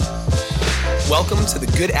Welcome to the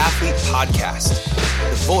Good Athlete Podcast,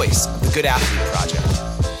 the voice of the Good Athlete Project.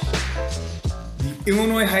 The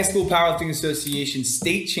Illinois High School Powerlifting Association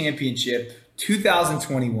State Championship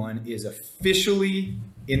 2021 is officially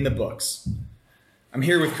in the books. I'm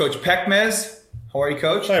here with Coach Pekmez. How are you,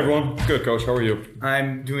 Coach? Hi, everyone. Good, Coach. How are you?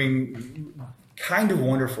 I'm doing kind of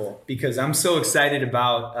wonderful because I'm so excited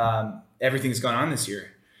about everything that's gone on this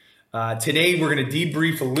year. Today, we're going to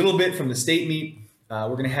debrief a little bit from the state meet.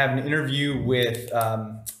 We're going to have an interview with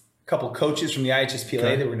a couple coaches from the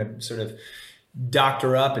IHSPLA that we're going to sort of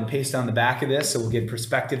doctor up and paste on the back of this, so we'll get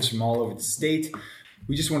perspectives from all over the state.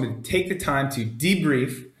 We just wanted to take the time to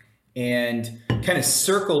debrief and kind of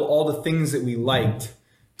circle all the things that we liked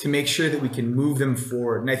to make sure that we can move them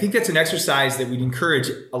forward. And I think that's an exercise that we'd encourage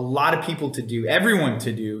a lot of people to do, everyone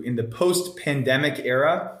to do in the post-pandemic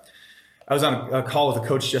era. I was on a call with a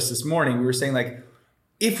coach just this morning. We were saying, like,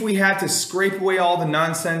 if we had to scrape away all the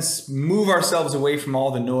nonsense, move ourselves away from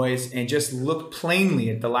all the noise, and just look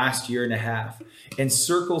plainly at the last year and a half and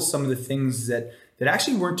circle some of the things that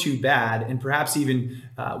actually weren't too bad and perhaps even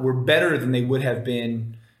were better than they would have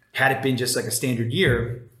been had it been just like a standard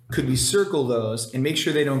year, could we circle those and make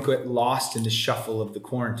sure they don't get lost in the shuffle of the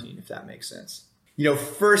quarantine, if that makes sense? You know,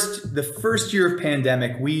 the first year of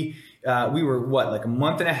pandemic, we were like a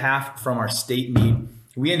month and a half from our state meet.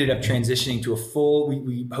 We ended up transitioning to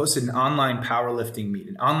we hosted an online powerlifting meet,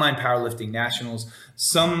 an online powerlifting nationals.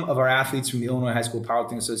 Some of our athletes from the Illinois High School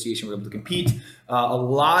Powerlifting Association were able to compete. A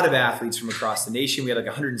lot of athletes from across the nation. We had like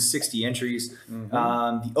 160 entries.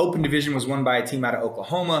 The open division was won by a team out of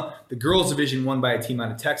Oklahoma. The girls division won by a team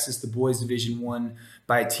out of Texas. The boys division won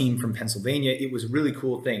by a team from Pennsylvania. It was a really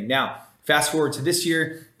cool thing. Now, fast forward to this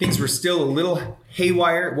year, things were still a little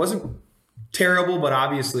haywire. It wasn't terrible, but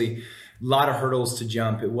obviously a lot of hurdles to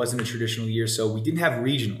jump. It wasn't a traditional year, so we didn't have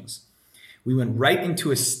regionals. We went right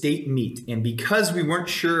into a state meet, and because we weren't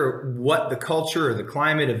sure what the culture or the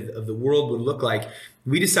climate of the world would look like,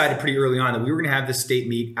 we decided pretty early on that we were going to have the state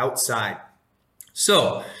meet outside.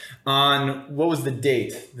 So on, what was the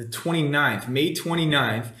date? The 29th, May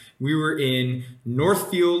 29th, we were in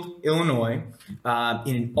Northfield, Illinois,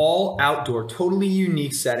 in an all-outdoor, totally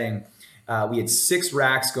unique setting. We had 6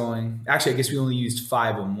 racks going. Actually, I guess we only used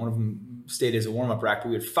 5 of them. One of them stayed as a warm-up rack, but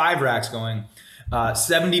we had 5 racks going.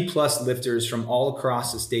 70 plus lifters from all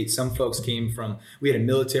across the state. Some folks came we had a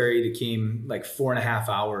military that came like 4.5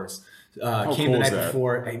 hours. Came the night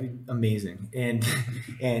before. Amazing.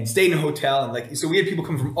 And stayed in a hotel. And so we had people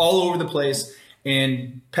come from all over the place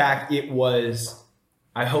and pack. It was,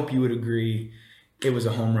 I hope you would agree, it was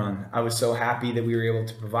a home run. I was so happy that we were able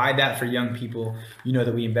to provide that for young people. You know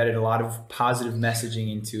that we embedded a lot of positive messaging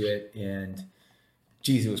into it, and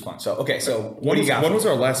geez, it was fun. So, okay, so what do you got? When was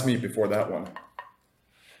our last meet before that one?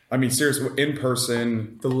 I mean, seriously, in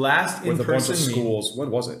person. The last in person with a bunch of meet, schools.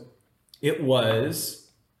 When was it? It was,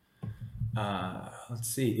 let's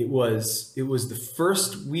see. It was the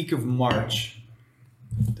first week of March,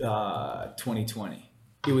 2020.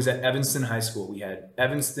 It was at Evanston High School. We had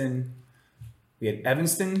Evanston,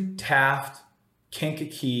 Taft,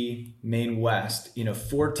 Kankakee, Maine West in a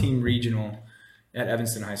 4-team regional at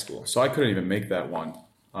Evanston High School. So I couldn't even make that one.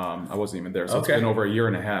 I wasn't even there. So okay. It's been over a year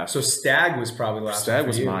and a half. So Stag was probably last. Stag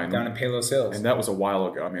was mine. Down in Palos Hills. And that was a while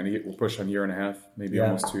ago. I mean, we'll push on a year and a half, maybe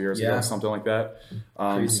almost 2 years ago, something like that.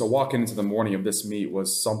 So walking into the morning of this meet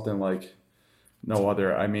was something like no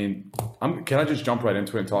other. I mean, can I just jump right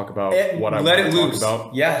into it and talk about what I want to talk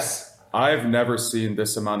about? Yes. I've never seen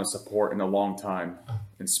this amount of support in a long time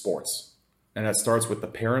in sports. And that starts with the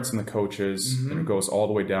parents and the coaches, and it goes all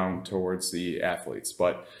the way down towards the athletes.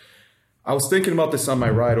 But I was thinking about this on my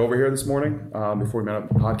ride over here this morning before we met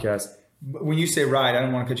up on the podcast. When you say ride, I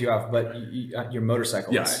don't want to cut you off, but your motorcycle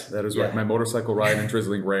ride. Yes, that is right. My motorcycle ride in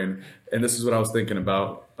drizzling rain. And this is what I was thinking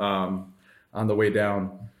about on the way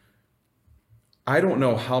down. I don't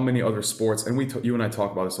know how many other sports, and you and I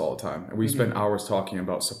talk about this all the time, and we spend hours talking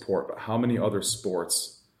about support, but how many other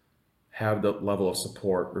sports have the level of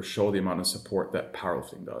support or show the amount of support that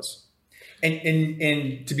powerlifting does?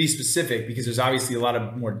 And to be specific, because there's obviously a lot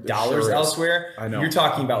of more dollars elsewhere. I know. You're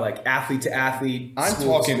talking about like athlete to athlete. I'm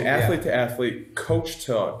talking athlete to athlete, coach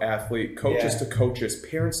to athlete, coaches to coaches,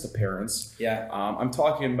 parents to parents. Yeah. I'm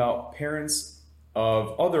talking about parents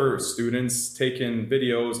of other students taking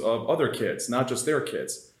videos of other kids, not just their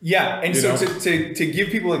kids. Yeah. And so to give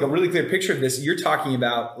people like a really clear picture of this, you're talking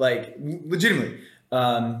about like legitimately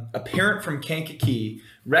a parent from Kankakee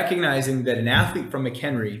recognizing that an athlete from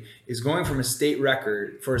McHenry is going for a state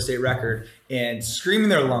record and screaming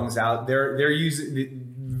their lungs out. They're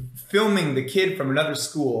using filming the kid from another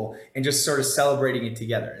school and just sort of celebrating it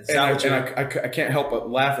together. I can't help but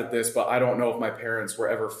laugh at this, but I don't know if my parents were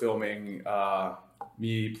ever filming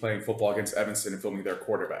me playing football against Evanston and filming their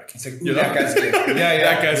quarterback. It's like, that guy's good.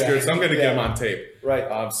 That guy's good. So I'm going to get him on tape.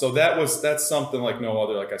 Right. So that's something like no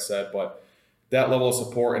other, like I said, but that level of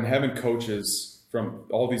support and having coaches from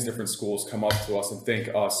all these different schools come up to us and thank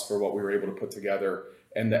us for what we were able to put together,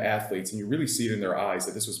 and the athletes, and you really see it in their eyes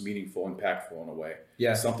that this was meaningful, impactful in a way.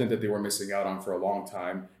 Yeah. Something that they were missing out on for a long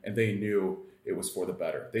time, and they knew it was for the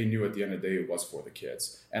better. They knew at the end of the day it was for the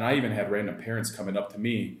kids. And I even had random parents coming up to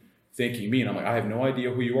me thanking me, and I'm like, I have no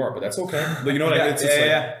idea who you are, but that's okay. You know what I mean? It's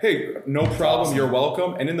hey, no problem, awesome. You're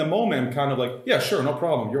welcome. And in the moment, I'm kind of like, yeah, sure, no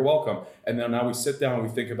problem, you're welcome. And then now we sit down and we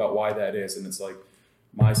think about why that is, and it's like,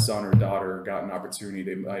 my son or daughter got an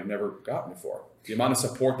opportunity I've never gotten before. The amount of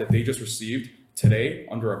support that they just received today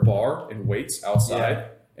under a bar in weights outside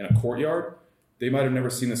in a courtyard, they might have never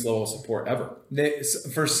seen this level of support ever.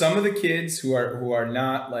 For some of the kids who are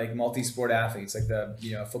not like multi-sport athletes, like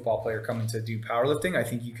the football player coming to do powerlifting, I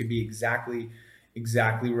think you could be exactly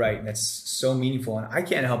right, and that's so meaningful. And I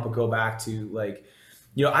can't help but go back to like,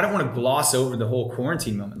 I don't want to gloss over the whole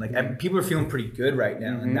quarantine moment. Like people are feeling pretty good right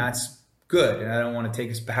now, and that's good. And I don't want to take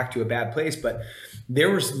us back to a bad place, but there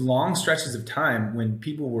was long stretches of time when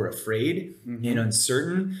people were afraid and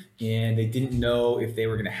uncertain, and they didn't know if they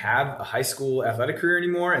were going to have a high school athletic career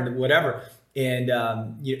anymore and whatever. And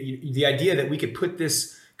the idea that we could put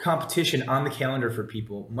this competition on the calendar for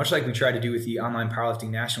people, much like we tried to do with the online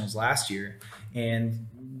powerlifting nationals last year, and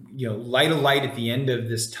light a light at the end of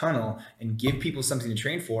this tunnel and give people something to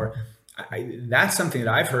train for. That's something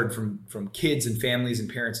that I've heard from kids and families and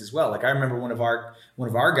parents as well. Like I remember one of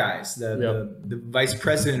our guys, the vice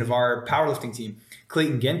president of our powerlifting team,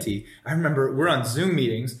 Clayton Genty. I remember we're on Zoom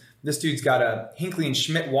meetings. This dude's got a Hinckley and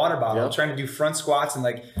Schmidt water bottle, trying to do front squats, and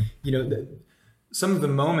like some of the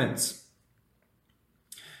moments.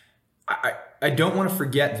 I don't want to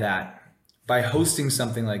forget that by hosting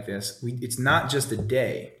something like this, it's not just a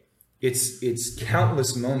day. It's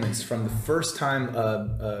countless moments from the first time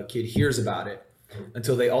a kid hears about it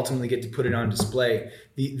until they ultimately get to put it on display.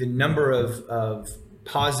 The number of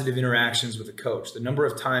positive interactions with a coach, the number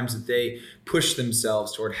of times that they push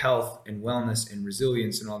themselves toward health and wellness and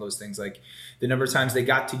resilience and all those things, like the number of times they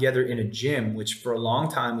got together in a gym, which for a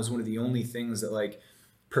long time was one of the only things that, like,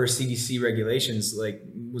 per CDC regulations, like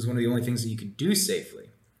was one of the only things that you could do safely,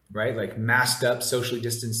 right? Like masked up, socially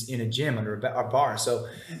distanced in a gym under a bar. So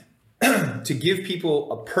to give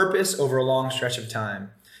people a purpose over a long stretch of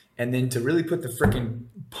time, and then to really put the freaking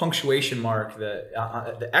punctuation mark,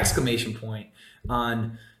 the exclamation point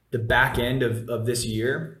on the back end of this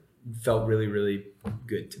year felt really, really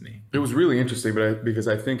good to me. It was really interesting, because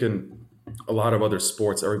I think in a lot of other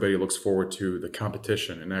sports, everybody looks forward to the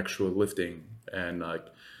competition and actual lifting and like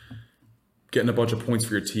getting a bunch of points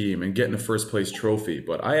for your team and getting a first place trophy.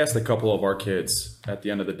 But I asked a couple of our kids at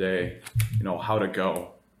the end of the day, how to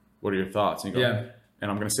go. What are your thoughts? And you go,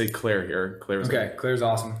 and I'm going to say Claire here. Claire's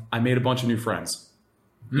awesome. I made a bunch of new friends.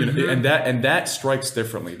 And that strikes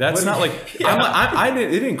differently. That's not like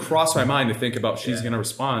it didn't cross my mind to think about she's going to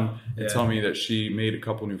respond and tell me that she made a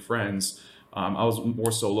couple new friends. I was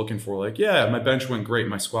more so looking for like, my bench went great,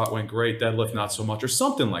 my squat went great, deadlift not so much, or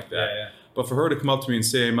something like that. But for her to come up to me and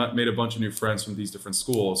say, I made a bunch of new friends from these different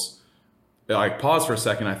schools, I paused for a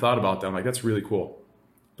second. I thought about that. I'm like, that's really cool.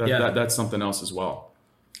 That's something else as well.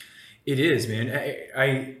 It is,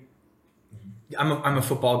 man. I'm a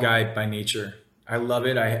football guy by nature. I love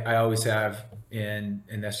it. I always have, and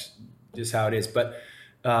that's just how it is. But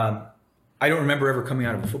I don't remember ever coming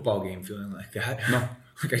out of a football game feeling like that. No.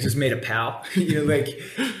 Like I just made a pal.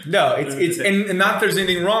 No, it's and not that there's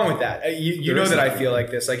anything wrong with that. You know that I feel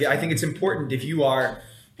like this. Like I think it's important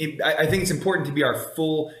I think it's important to be our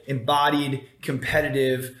full, embodied,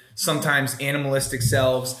 competitive, sometimes animalistic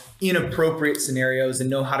selves in appropriate scenarios and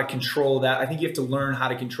know how to control that. I think you have to learn how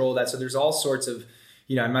to control that. So there's all sorts of,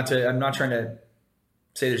 I'm not trying to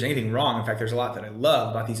say there's anything wrong. In fact, there's a lot that I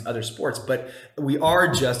love about these other sports, but we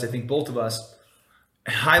are just, I think both of us,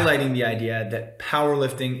 highlighting the idea that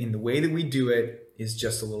powerlifting in the way that we do it is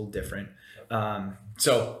just a little different.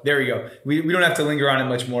 So there we go. We don't have to linger on it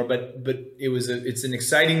much more, but it's an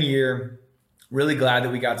exciting year. Really glad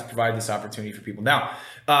that we got to provide this opportunity for people. Now,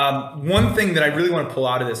 one thing that I really want to pull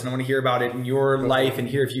out of this, and I want to hear about it in your life and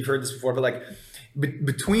hear if you've heard this before, but like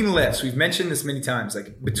between lifts, we've mentioned this many times,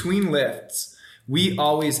 like between lifts, we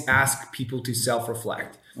always ask people to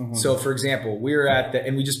self-reflect. Mm-hmm. So for example, we're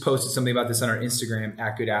and we just posted something about this on our Instagram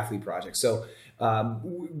 @Good Athlete Project. So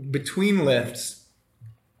between lifts,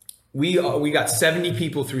 we got 70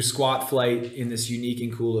 people through squat flight in this unique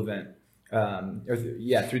and cool event.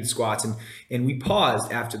 Through the squats, and we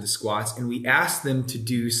paused after the squats and we asked them to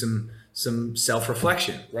do some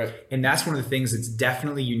self-reflection. Right. And that's one of the things that's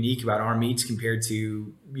definitely unique about our meets compared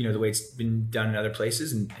to, the way it's been done in other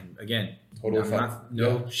places. And again,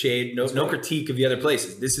 no shade, no critique of the other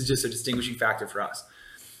places. This is just a distinguishing factor for us.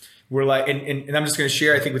 We're like, and I'm just going to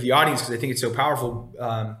share, I think, with the audience, because I think it's so powerful.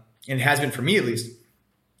 And it has been for me, at least.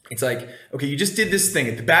 It's like, okay, you just did this thing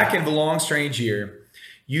at the back end of a long, strange year.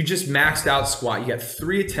 You just maxed out squat. You got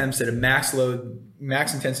 3 attempts at a max load,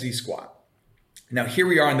 max intensity squat. Now here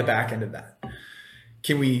we are on the back end of that.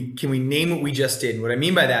 Can we name what we just did? And what I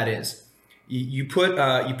mean by that is you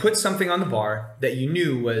put something on the bar that you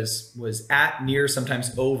knew was at, near,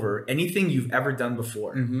 sometimes over anything you've ever done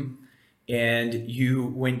before. Mm-hmm. And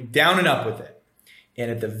you went down and up with it. And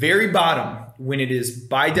at the very bottom, when it is,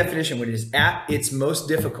 by definition, when it is at its most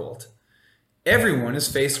difficult, everyone is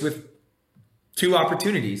faced with 2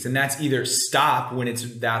 opportunities, and that's either stop when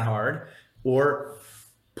it's that hard or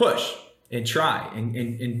push and try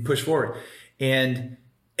and push forward. And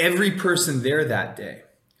every person there that day,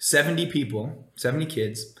 70 people, 70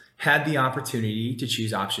 kids, had the opportunity to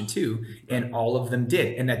choose option 2, and all of them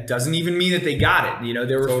did. And that doesn't even mean that they got it.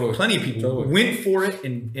 There were plenty of people who went for it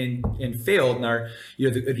and failed. And our,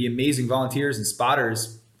 the amazing volunteers and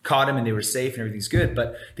spotters caught them and they were safe and everything's good,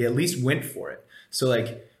 but they at least went for it. So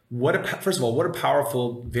like, first of all, what a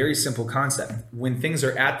powerful, very simple concept. When things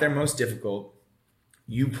are at their most difficult,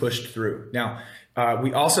 you pushed through. Now,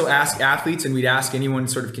 we also ask athletes, and we'd ask anyone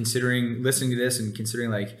sort of considering listening to this and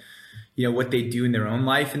considering what they do in their own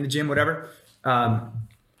life in the gym, whatever.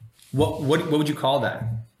 What would you call that?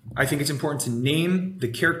 I think it's important to name the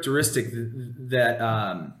characteristic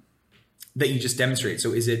that you just demonstrated.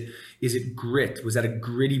 So is it grit? Was that a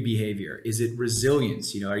gritty behavior? Is it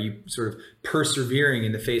resilience? Are you sort of persevering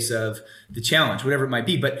in the face of the challenge, whatever it might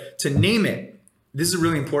be? But to name it, this is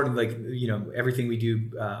really important. Everything we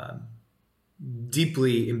do,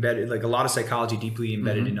 deeply embedded, like a lot of psychology deeply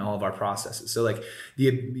embedded in all of our processes. So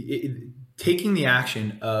taking the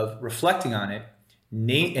action of reflecting on it,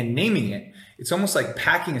 and naming it, it's almost like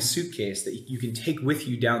packing a suitcase that you can take with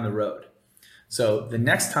you down the road. So the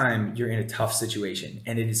next time you're in a tough situation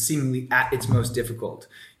and it is seemingly at its most difficult,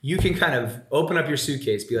 you can kind of open up your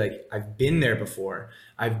suitcase, be like, I've been there before.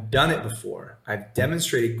 I've done it before. I've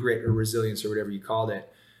demonstrated grit or resilience or whatever you called it.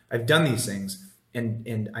 I've done these things,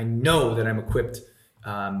 and I know that I'm equipped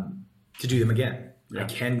to do them again. Yeah. I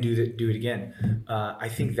can do it again. I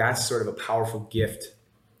think that's sort of a powerful gift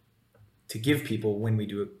to give people when we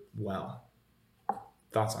do it well.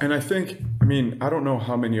 Thoughts on and it? I don't know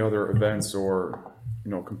how many other events or,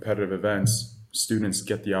 competitive events students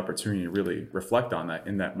get the opportunity to really reflect on that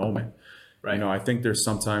in that moment. Right. I think there's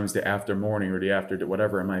sometimes the after morning or the after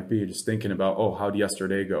whatever it might be, just thinking about, how'd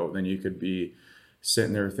yesterday go? Then you could be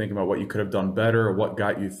sitting there thinking about what you could have done better, or what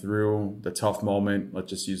got you through the tough moment. Let's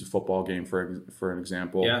just use a football game for an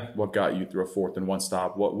example. Yeah. What got you through a 4th and 1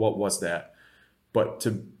 stop? What was that? But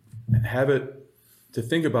to have it, to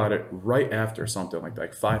think about it right after something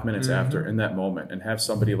like 5 minutes after, in that moment, and have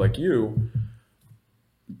somebody like you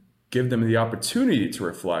give them the opportunity to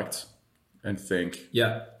reflect and think,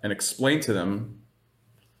 and explain to them.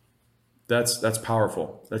 That's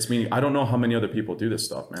powerful. That's meaning. I don't know how many other people do this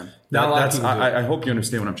stuff, man. I hope you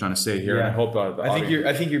understand what I'm trying to say here. Yeah. And I hope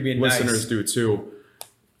I think you're being listeners nice. Do too.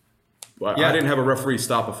 But I didn't have a referee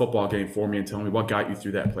stop a football game for me and tell me what got you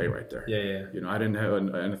through that play right there. Yeah. I didn't have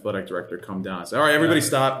an athletic director come down and say, all right, everybody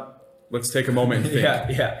stop. Let's take a moment and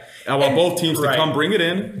think. I want both teams to come bring it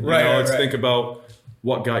in. Let's think about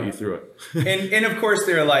what got you through it. and of course,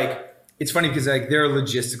 they're like, it's funny because there are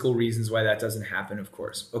logistical reasons why that doesn't happen, of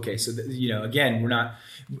course. Okay, so, again, we're not,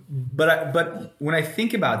 but when I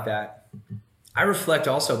think about that, I reflect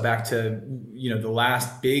also back to, the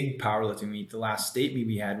last big powerlifting meet, the last state meet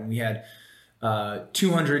we had, when we had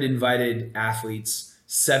 200 invited athletes,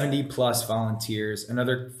 70 plus volunteers,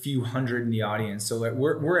 another few hundred in the audience. So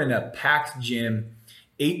we're in a packed gym,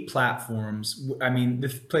 8 platforms.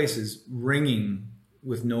 This place is ringing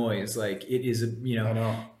with noise. Like it is, I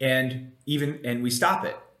know. And we stop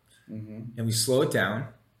it and we slow it down.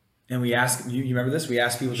 And we ask, you remember this? We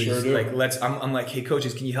ask people to just I'm like, hey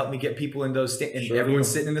coaches, can you help me get people in those stands? And everyone's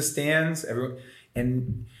sitting in the stands,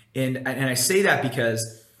 and I say that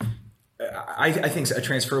because I think it's a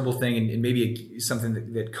transferable thing, and maybe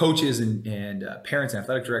something that coaches and parents and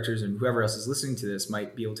athletic directors and whoever else is listening to this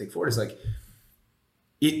might be able to take forward is like,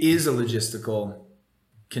 it is a logistical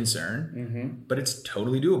concern, but it's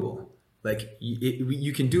totally doable. Like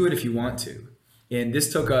you can do it if you want to. And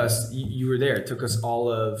this took us, you were there, it took us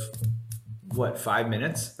all of, 5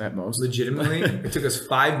 minutes? At most. Legitimately. It took us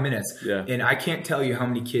 5 minutes. Yeah. And I can't tell you how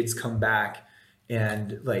many kids come back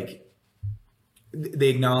and like, they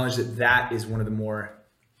acknowledge that is one of the more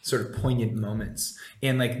sort of poignant moments.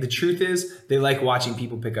 And like, the truth is they like watching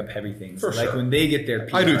people pick up heavy things. For like sure. when they get their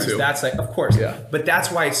PRs, I do too. that's like, of course. Yeah. But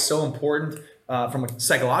that's why it's so important from a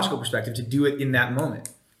psychological perspective to do it in that moment,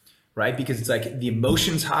 right? Because it's like the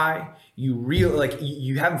emotion's high.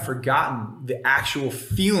 You haven't forgotten the actual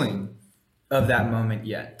feeling of that moment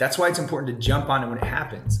yet. That's why it's important to jump on it when it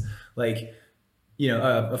happens. Like,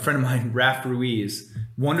 a friend of mine, Raf Ruiz,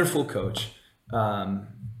 wonderful coach.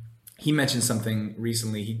 He mentioned something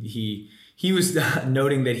recently. He was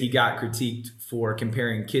noting that he got critiqued for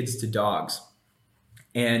comparing kids to dogs.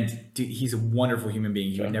 And he's a wonderful human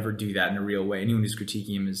being. He would never do that in a real way. Anyone who's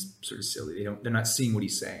critiquing him is sort of silly. They're not seeing what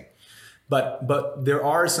he's saying. But there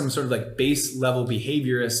are some sort of like base level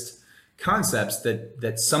behaviorist concepts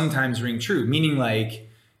that sometimes ring true. Meaning like,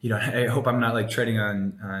 I hope I'm not like treading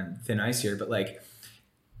on thin ice here, but like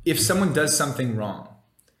if someone does something wrong,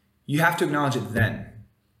 you have to acknowledge it then,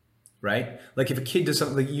 right? Like if a kid does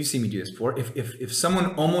something, like you see me do this before, if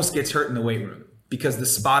someone almost gets hurt in the weight room because the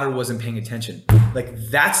spotter wasn't paying attention, like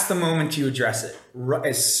that's the moment you address it.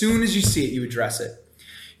 As soon as you see it, you address it.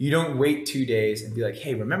 You don't wait 2 days and be like,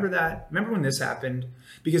 hey, remember that? Remember when this happened?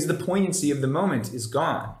 Because the poignancy of the moment is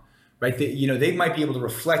gone, right? They might be able to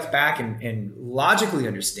reflect back and logically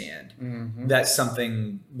understand that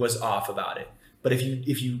something was off about it. But if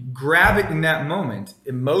you grab it in that moment,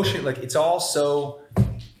 emotion, like it's all so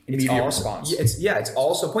immediate response. It's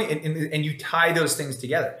all so poignant, and you tie those things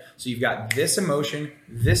together. So you've got this emotion,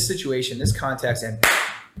 this situation, this context, and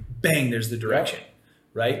bang, there's the direction.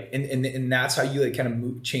 Right. And that's how you like kind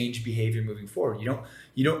of change behavior moving forward.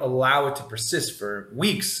 You don't allow it to persist for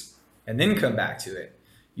weeks and then come back to it.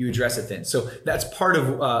 You address it then. So that's part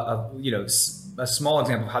of a small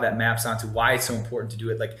example of how that maps onto why it's so important to do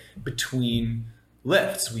it like between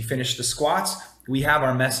lifts. We finish the squats, we have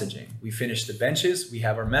our messaging. We finish the benches, we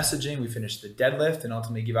have our messaging. We finish the deadlift and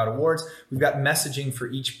ultimately give out awards. We've got messaging for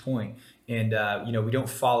each point. And, we don't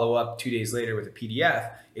follow up 2 days later with a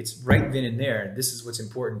PDF. It's right then and there. This is what's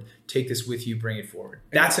important. Take this with you, bring it forward.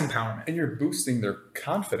 That's empowerment. And you're boosting their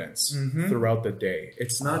confidence throughout the day.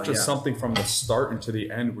 It's not just something from the start and to the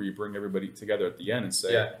end where you bring everybody together at the end and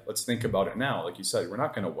say, let's think about it now. Like you said, we're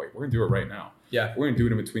not going to wait. We're going to do it right now. Yeah. We're going to do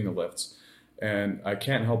it in between the lifts. And I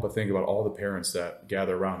can't help but think about all the parents that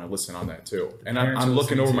gather around and listen on that too. And I'm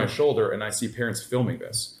looking over my shoulder and I see parents filming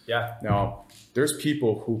this. Yeah. Now, there's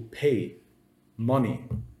people who pay money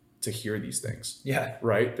to hear these things. Yeah.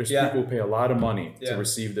 Right? There's people who pay a lot of money to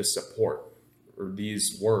receive this support or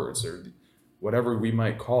these words or whatever we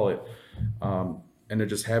might call it. And to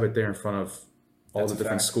just have it there in front of all the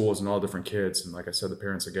different schools and all the different kids. And like I said, the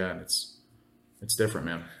parents, again, it's different,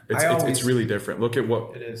 man. It's really different. Look at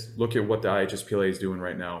what the IHSPLA is doing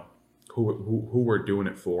right now. Who we're doing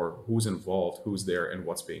it for, who's involved, who's there, and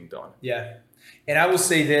what's being done. Yeah. And I will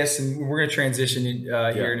say this, and we're going to transition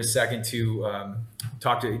here in a second to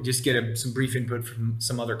get some brief input from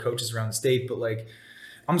some other coaches around the state. But like,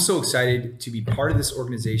 I'm so excited to be part of this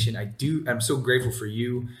organization. I'm so grateful for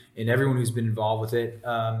you and everyone who's been involved with it.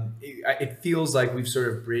 It feels like we've sort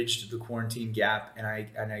of bridged the quarantine gap, and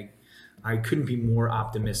I couldn't be more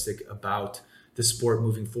optimistic about the sport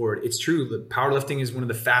moving forward. It's true that powerlifting is one of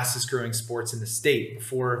the fastest growing sports in the state.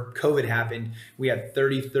 Before COVID happened, we had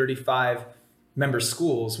 35 member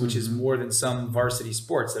schools, which is more than some varsity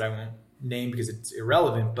sports that I won't name because it's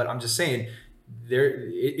irrelevant. But I'm just saying,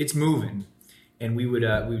 it's moving, and we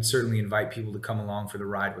would certainly invite people to come along for the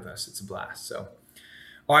ride with us. It's a blast. So,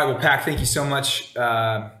 all right, well, Pac, thank you so much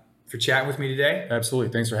for chatting with me today.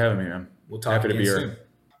 Absolutely, thanks for having me, man. We'll talk Happy to again be soon. here.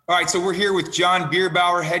 All right, so we're here with John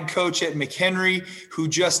Beerbower, head coach at McHenry, who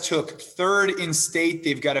just took third in state.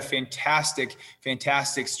 They've got a fantastic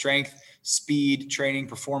strength, speed, training,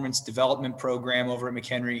 performance development program over at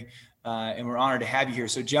McHenry, and we're honored to have you here.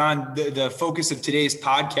 So, John, the focus of today's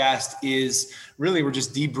podcast is really we're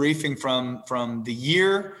just debriefing from the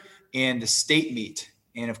year and the state meet,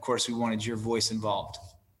 and of course, we wanted your voice involved.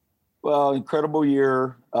 Well, incredible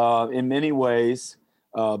year in many ways,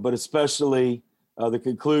 but especially the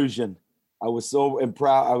conclusion. I was so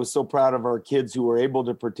proud of our kids who were able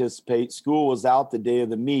to participate. School was out the day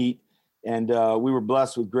of the meet, and we were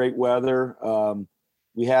blessed with great weather.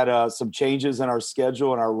 We had some changes in our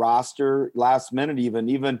schedule and our roster last minute,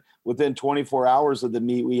 even within 24 hours of the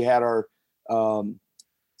meet. We had our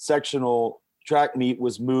sectional track meet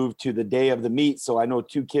was moved to the day of the meet. So I know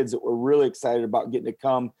 2 kids that were really excited about getting to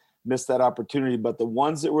come, missed that opportunity. But the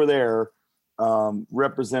ones that were there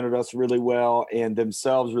represented us really well and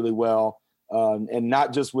themselves really well, and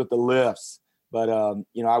not just with the lifts, but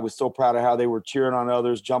I was so proud of how they were cheering on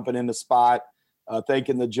others, jumping in the spot,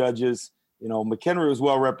 thanking the judges. McHenry was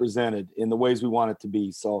well represented in the ways we want it to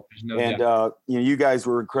be. So, you guys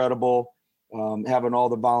were incredible, having all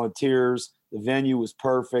the volunteers. The venue was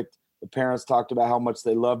perfect. The parents talked about how much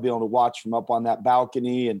they loved being able to watch from up on that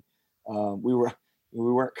balcony, and we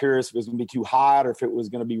weren't curious if it was going to be too hot or if it was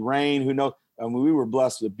going to be rain. Who knows? We were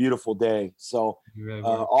blessed with a beautiful day. So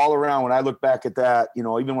all around, when I look back at that,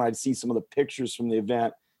 even when I see some of the pictures from the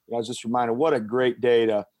event, I was just reminded what a great day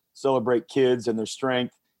to celebrate kids and their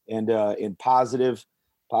strength and in positive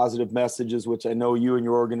messages, which I know you and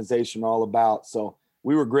your organization are all about. So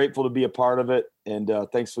we were grateful to be a part of it, and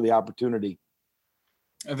thanks for the opportunity.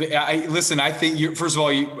 I think first of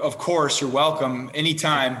all, of course, you're welcome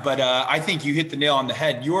anytime, but I think you hit the nail on the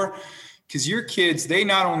head. Because your kids, they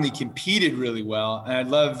not only competed really well, and I'd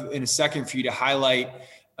love in a second for you to highlight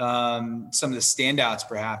some of the standouts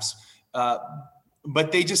perhaps,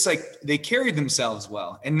 but they carried themselves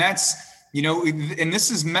well. And that's, and this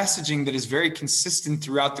is messaging that is very consistent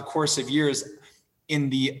throughout the course of years in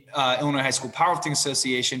the Illinois High School Powerlifting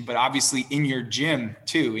Association, but obviously in your gym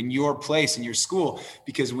too, in your place, in your school,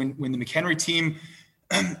 because when the McHenry team,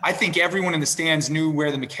 I think everyone in the stands knew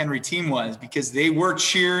where the McHenry team was because they were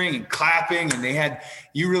cheering and clapping, and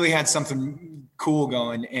you really had something cool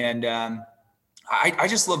going. And I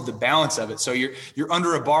just love the balance of it. So you're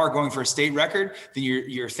under a bar going for a state record, then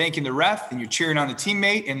you're thanking the ref, then you're cheering on the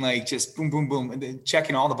teammate, and just boom, boom, boom, and then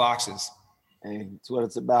checking all the boxes. Hey, it's what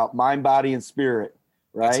it's about: mind, body, and spirit,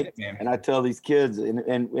 right? It, man. And I tell these kids,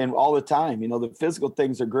 and all the time, the physical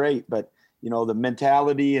things are great, but the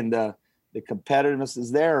mentality and the competitiveness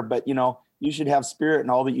is there. But you should have spirit in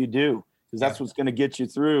all that you do, because that's what's going to get you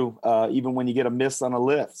through, even when you get a miss on a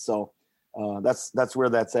lift. So that's where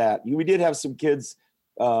that's at. We did have some kids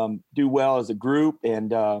do well as a group,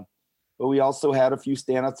 but we also had a few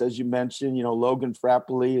standouts, as you mentioned. Logan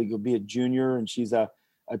Frappoli, he'll be a junior, and she's a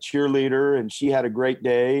cheerleader, and she had a great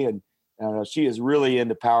day, and she is really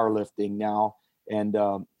into powerlifting now, and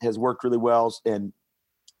has worked really well. And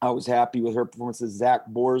I was happy with her performances. Zach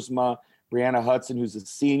Boersma, Brianna Hudson, who's a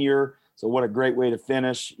senior. So what a great way to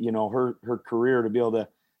finish, her career, to be able to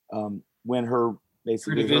win her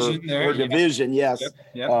basically her division. Yes.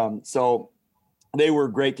 Yep. So they were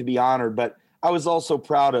great to be honored. But I was also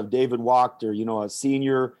proud of David Wachter, a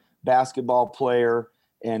senior basketball player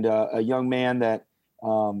and a young man that,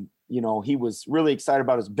 he was really excited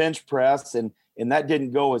about his bench press, and that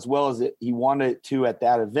didn't go as well as he wanted it to at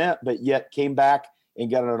that event, but yet came back and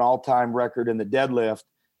got an all-time record in the deadlift,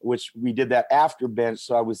 which we did that after bench.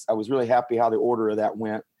 So I was really happy how the order of that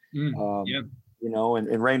went.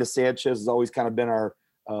 And Reina Sanchez has always kind of been our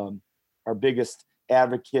biggest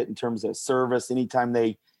advocate in terms of service. Anytime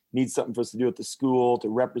they need something for us to do at the school to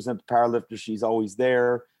represent the powerlifters, she's always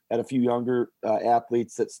there. Had a few younger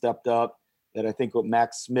athletes that stepped up, that I think what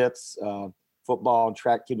Max Smith's football and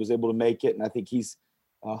track kid was able to make it. And I think he's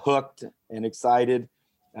hooked and excited.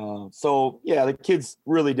 The kids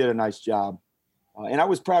really did a nice job. And I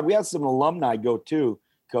was proud. We had some alumni go too,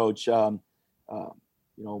 Coach.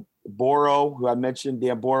 Boro, who I mentioned,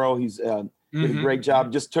 Dan Boro, he's did a great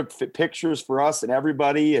job. Just took pictures for us and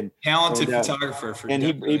everybody, and talented photographer.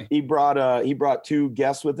 He brought two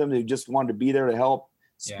guests with him who just wanted to be there to help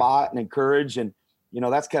spot and encourage. And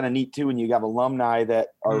that's kind of neat too when you have alumni that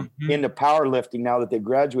are into powerlifting now that they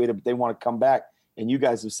graduated, but they want to come back. And you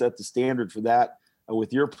guys have set the standard for that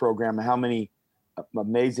with your program, and how many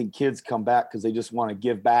amazing kids come back because they just want to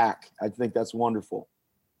give back. I think that's wonderful.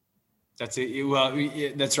 That's it. Well,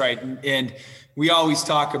 that's right. And we always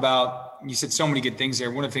talk about, you said so many good things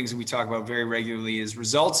there. One of the things that we talk about very regularly is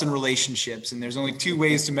results and relationships. And there's only two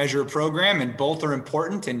ways to measure a program, and both are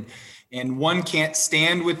important. And one can't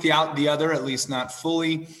stand without the other, at least not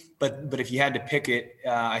fully. But if you had to pick it,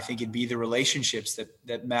 I think it'd be the relationships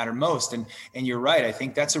that matter most. And you're right. I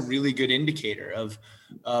think that's a really good indicator of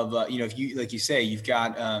if you, like you say, you've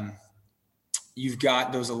got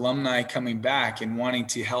those alumni coming back and wanting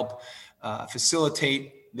to help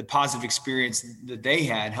facilitate the positive experience that they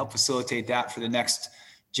had, help facilitate that for the next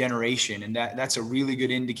generation. And that's a really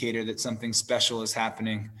good indicator that something special is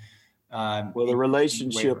happening. The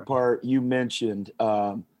relationship part you mentioned,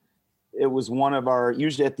 it was one of our,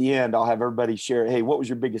 usually at the end, I'll have everybody share, hey, what was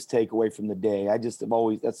your biggest takeaway from the day?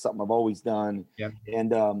 That's something I've always done. Yeah.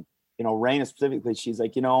 And, Raina specifically, she's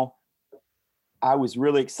like, I was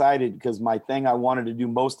really excited because my thing I wanted to do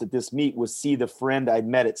most at this meet was see the friend I'd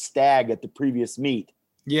met at Stag at the previous meet.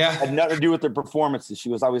 Yeah. Had nothing to do with their performances. She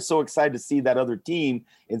goes, I was so excited to see that other team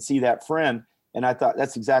and see that friend. And I thought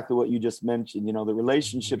that's exactly what you just mentioned. You know, the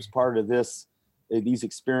relationships part of these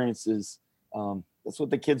experiences, that's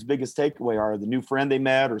what the kids' biggest takeaway are. The new friend they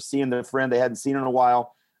met or seeing their friend they hadn't seen in a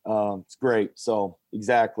while. It's great. So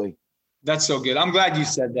exactly. That's so good. I'm glad you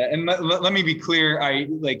said that. And let me be clear.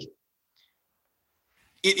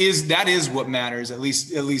 That is what matters, at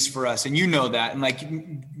least for us. And you know that. And like,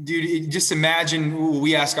 dude, just imagine,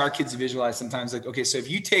 we ask our kids to visualize sometimes, like, okay, so if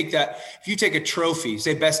you take a trophy,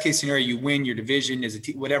 say best case scenario, you win your division as a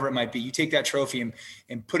team, whatever it might be, you take that trophy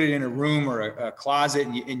and put it in a room or a closet,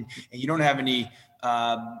 and you don't have any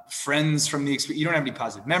friends from the experience, you don't have any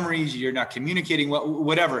positive memories, you're not communicating,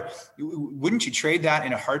 whatever. Wouldn't you trade that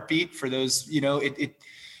in a heartbeat for those, you know,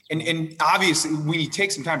 And obviously, when you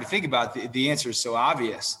take some time to think about it, the answer is so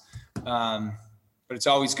obvious. But it's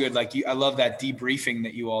always good. Like I love that debriefing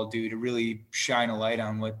that you all do to really shine a light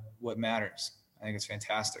on what matters. I think it's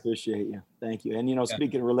fantastic. Appreciate you. Thank you. And, you know,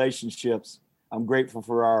 speaking of relationships, I'm grateful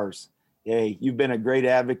for ours. Hey, you've been a great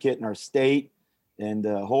advocate in our state and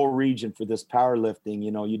the whole region for this powerlifting.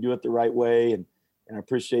 You know, you do it the right way. And I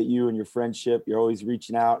appreciate you and your friendship. You're always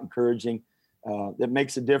reaching out, encouraging. That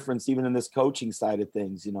makes a difference even in this coaching side of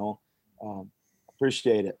things, you know.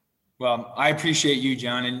 Appreciate it. Well, I appreciate you,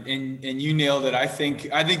 John, and you nailed it. I think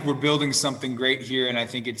we're building something great here, and I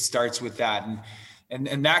think it starts with that,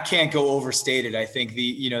 and that can't go overstated. I think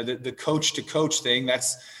the coach to coach thing,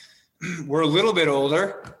 we're a little bit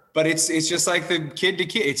older, but it's just like the kid to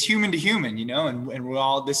kid. It's human to human, you know, and we're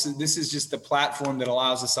all, this is just the platform that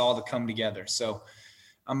allows us all to come together. So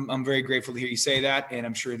I'm very grateful to hear you say that, and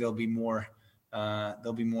I'm sure there'll be more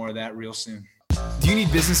of that real soon. Do you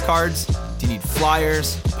need business cards? Do you need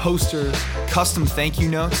flyers, posters, custom thank you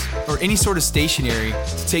notes, or any sort of stationery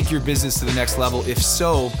to take your business to the next level? If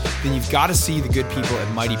so, then you've got to see the good people at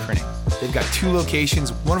Mighty Printing. They've got 2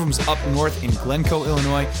 locations. One of them's up north in Glencoe,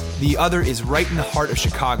 Illinois. The other is right in the heart of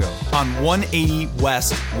Chicago on 180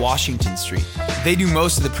 West Washington Street. They do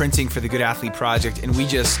most of the printing for the Good Athlete Project, and we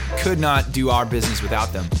just could not do our business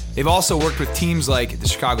without them. They've also worked with teams like the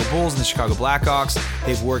Chicago Bulls and the Chicago Blackhawks.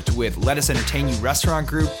 They've worked with Let Us Entertain You Restaurant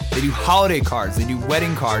Group. They do holiday cards. They do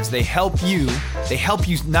wedding cards. They help you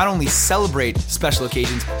not only celebrate special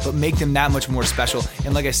occasions, but make them that much more special.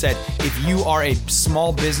 And like I said, if you are a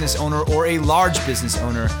small business owner or a large business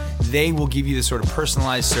owner, they will give you the sort of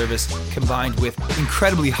personalized service combined with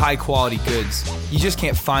incredibly high quality goods. You just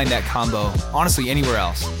can't find that combo, honestly, anywhere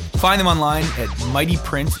else. Find them online at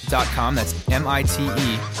mightyprint.com. That's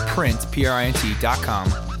MITE print,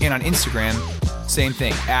 PRINT.com. And on Instagram, same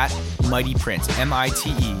thing, at mightyprint,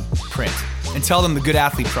 MITE print. And tell them the Good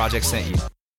Athlete Project sent you.